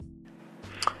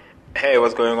Hey,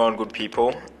 what's going on, good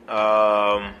people?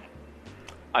 I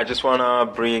just wanna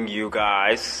bring you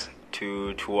guys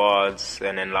towards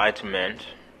an enlightenment.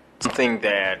 Something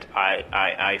that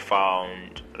I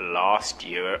found last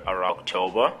year around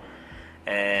October,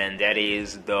 and that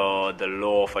is the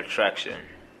law of attraction.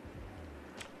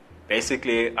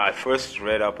 Basically, I first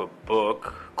read up a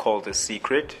book called The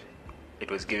Secret. It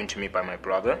was given to me by my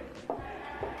brother.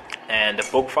 And the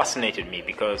book fascinated me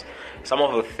because some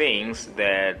of the things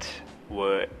that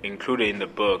were included in the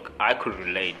book I could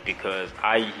relate because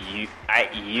I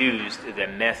used the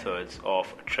methods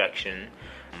of attraction.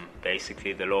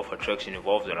 Basically, the law of attraction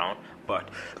evolves around, but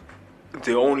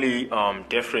the only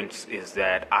difference is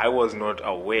that I was not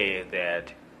aware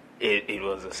that it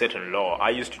was a certain law. I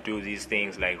used to do these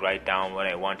things like write down what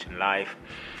I want in life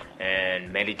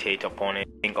and meditate upon it,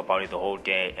 think about it the whole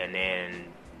day, and then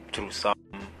through some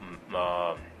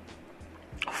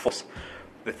force,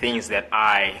 the things that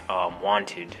I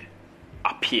wanted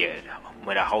appeared, no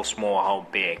matter how small or how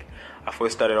big. I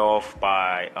first started off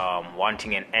by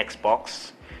wanting an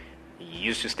Xbox. I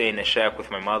used to stay in a shack with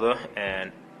my mother,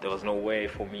 and there was no way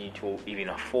for me to even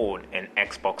afford an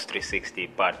Xbox 360.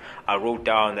 But I wrote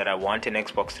down that I want an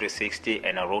Xbox 360,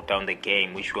 and I wrote down the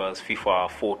game, which was FIFA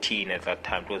 14 at that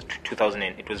time. It was 2000.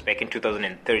 It was back in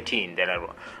 2013 that I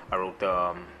wrote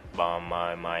the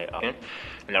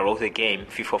and I wrote the game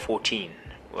FIFA 14,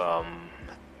 the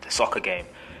soccer game,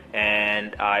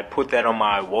 and I put that on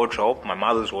my wardrobe, my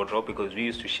mother's wardrobe, because we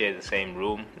used to share the same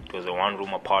room. It was a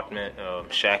one-room apartment,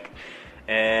 shack,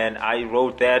 and I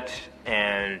wrote that.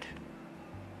 And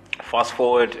fast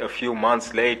forward a few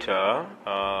months later,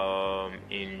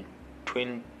 in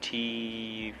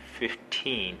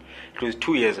 2015, it was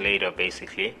 2 years later,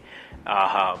 basically.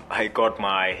 I got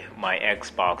my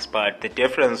Xbox, but the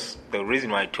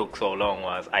reason why it took so long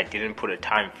was I didn't put a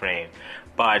time frame.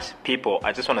 But people,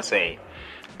 I just want to say,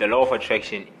 the law of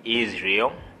attraction is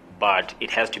real, but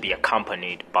it has to be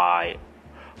accompanied by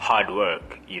hard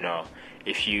work.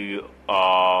 If you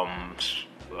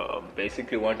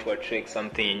basically want to attract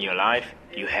something in your life,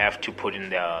 you have to put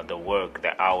in the work,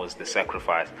 the hours, the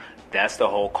sacrifice. That's the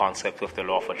whole concept of the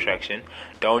law of attraction.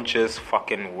 Don't just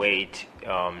fucking wait,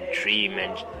 dream,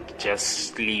 and just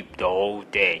sleep the whole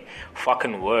day.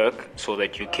 Fucking work so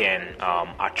that you can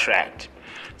attract.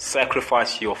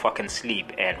 Sacrifice your fucking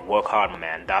sleep and work hard,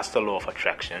 man. That's the law of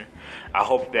attraction. I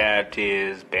hope that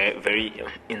is very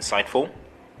insightful.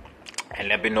 And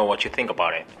let me know what you think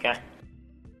about it, okay?